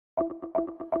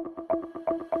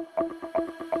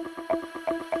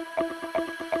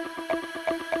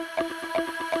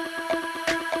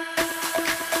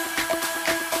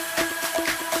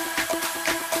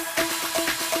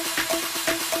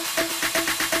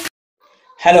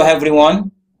Hello everyone,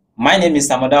 my name is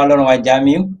Samoda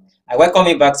Jamiu. I welcome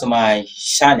you back to my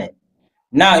channel.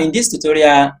 Now in this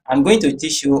tutorial, I'm going to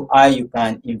teach you how you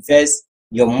can invest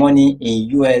your money in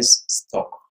US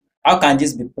stock. How can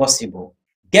this be possible?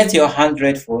 Get your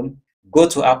Android phone, go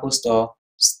to Apple Store,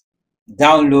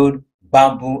 download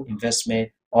Bamboo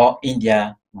Investment or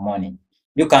India Money.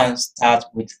 You can start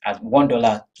with at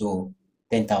 $1 to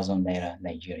 10,000 Naira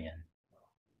Nigerian.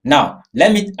 Now,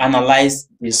 let me analyze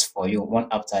this for you one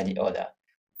after the other.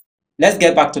 Let's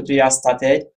get back to tutorial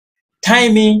started.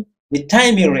 Timing, the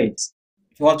timing rate.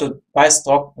 If you want to buy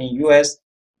stock in US,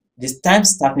 this time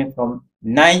starting from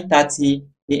 9:30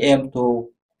 a.m.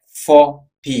 to 4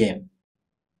 p.m.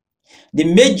 The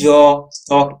major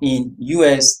stock in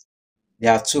US,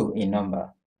 there are two in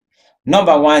number.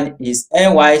 Number one is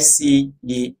NYSE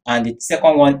and the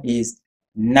second one is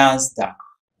NASDAQ.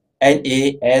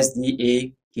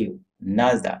 NASDAQ,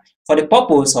 NASDAQ. For the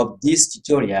purpose of this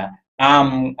tutorial,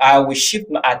 I will shift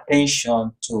my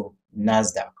attention to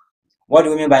NASDAQ. What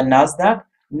do we mean by NASDAQ?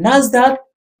 NASDAQ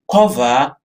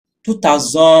cover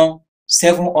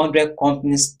 2,700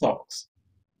 company stocks,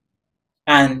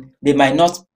 and they might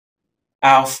not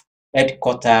have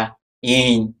headquarters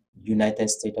in United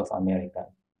States of America.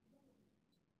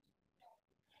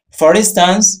 For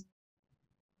instance,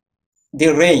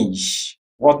 the range,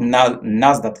 what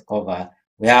NASDAQ cover,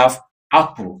 we have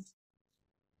Apple,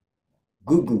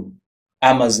 Google,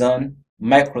 Amazon,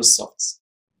 Microsoft,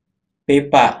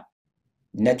 PayPal,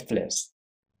 Netflix.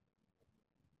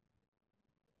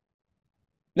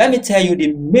 Let me tell you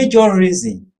the major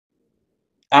reason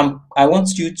I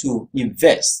want you to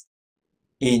invest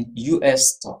in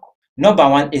US stock. Number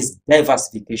one is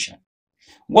diversification.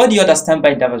 What do you understand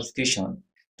by diversification?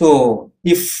 To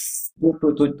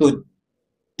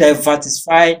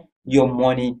diversify your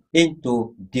money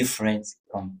into different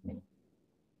companies.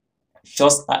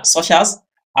 Such as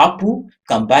Apple, you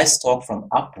can buy stock from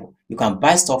Apple. You can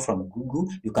buy stock from Google.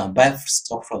 You can buy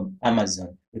stock from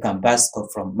Amazon. You can buy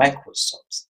stock from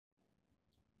Microsoft.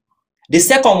 The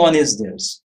second one is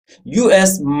this.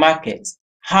 US market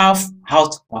have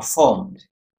outperformed.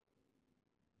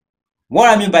 What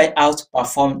I mean by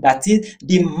outperformed, that is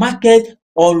the market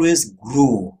always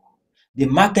grow. The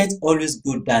market always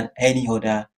grow than any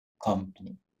other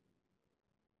company.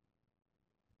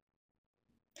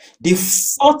 The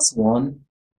fourth one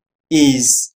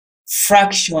is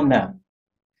fractional.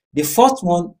 The fourth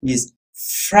one is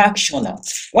fractional.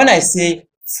 When I say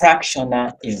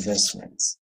fractional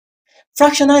investments,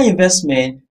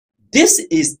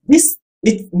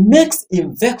 it makes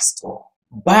investor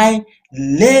buy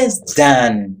less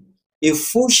than a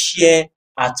full share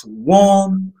at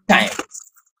one time.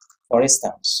 For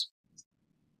instance,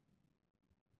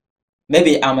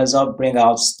 maybe Amazon bring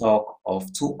out stock of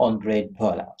 $200.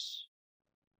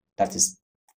 That is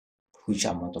a huge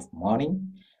amount of money,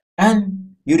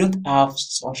 and you don't have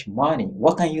such money.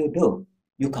 What can you do?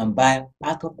 You can buy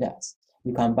part of that.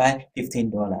 You can buy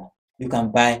 $15. You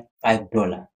can buy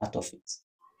 $5 out of it.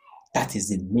 That is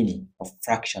the meaning of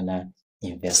fractional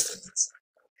investments.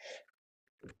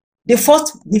 The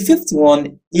fifth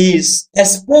one is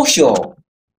exposure.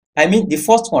 The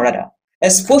first one rather.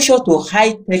 Exposure to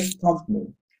high-tech company.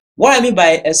 What I mean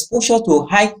by exposure to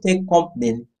high-tech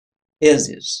company is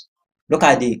this. Look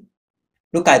at the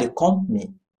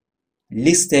company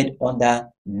listed under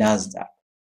NASDAQ.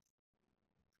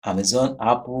 Amazon,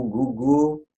 Apple,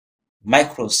 Google,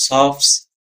 Microsoft,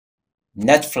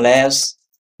 Netflix,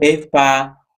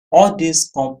 PayPal, all these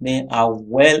companies are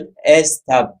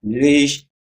well-established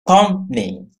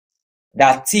companies.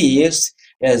 That is,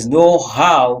 there's no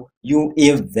how you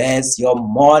invest your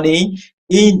money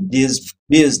in this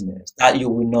business that you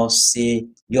will not see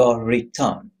your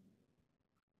return.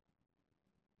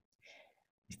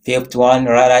 The fifth one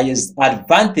rather is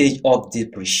advantage of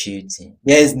depreciating.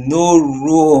 There is no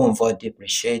room for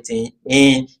depreciating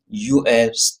in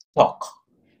US stock.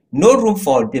 No room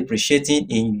for depreciating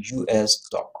in US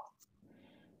stock.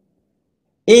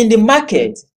 In the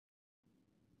market,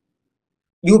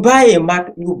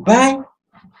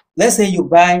 let's say you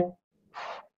buy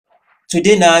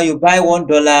today, now you buy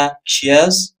 $1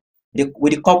 shares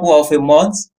with a couple of a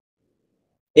month,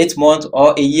 8 months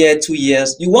or a year, 2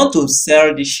 years. You want to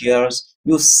sell the shares,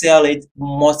 you sell it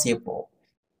multiple.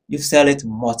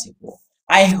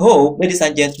 I hope, ladies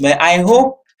and gentlemen,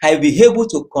 I'll be able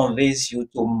to convince you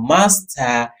to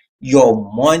master your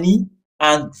money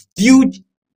and build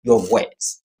your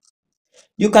wealth.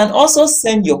 You can also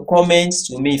send your comments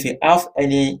to me if you have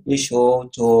any issue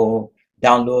to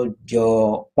download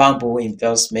your Bamboo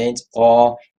Investment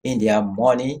or India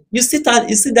Money. You sit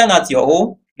down at your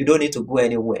home. You don't need to go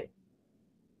anywhere.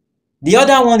 The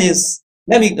other one is,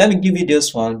 let me give you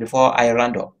this one before I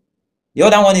round up. The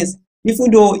other one is,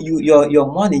 even though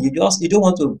your money, you don't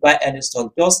want to buy any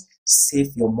stock, just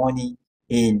save your money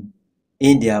in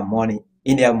their money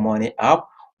app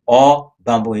or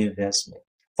Bamboo investment.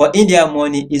 For India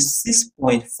money is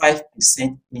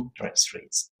 6.5% interest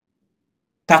rate.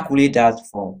 Calculate that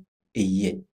for a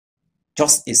year.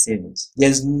 Just a savings. There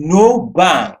is no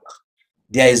bank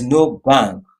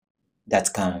that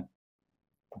can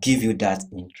give you that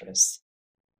interest.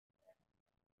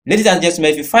 Ladies and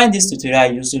gentlemen, if you find this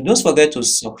tutorial useful, don't forget to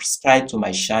subscribe to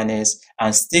my channels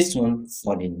and stay tuned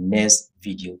for the next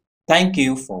video. Thank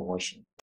you for watching.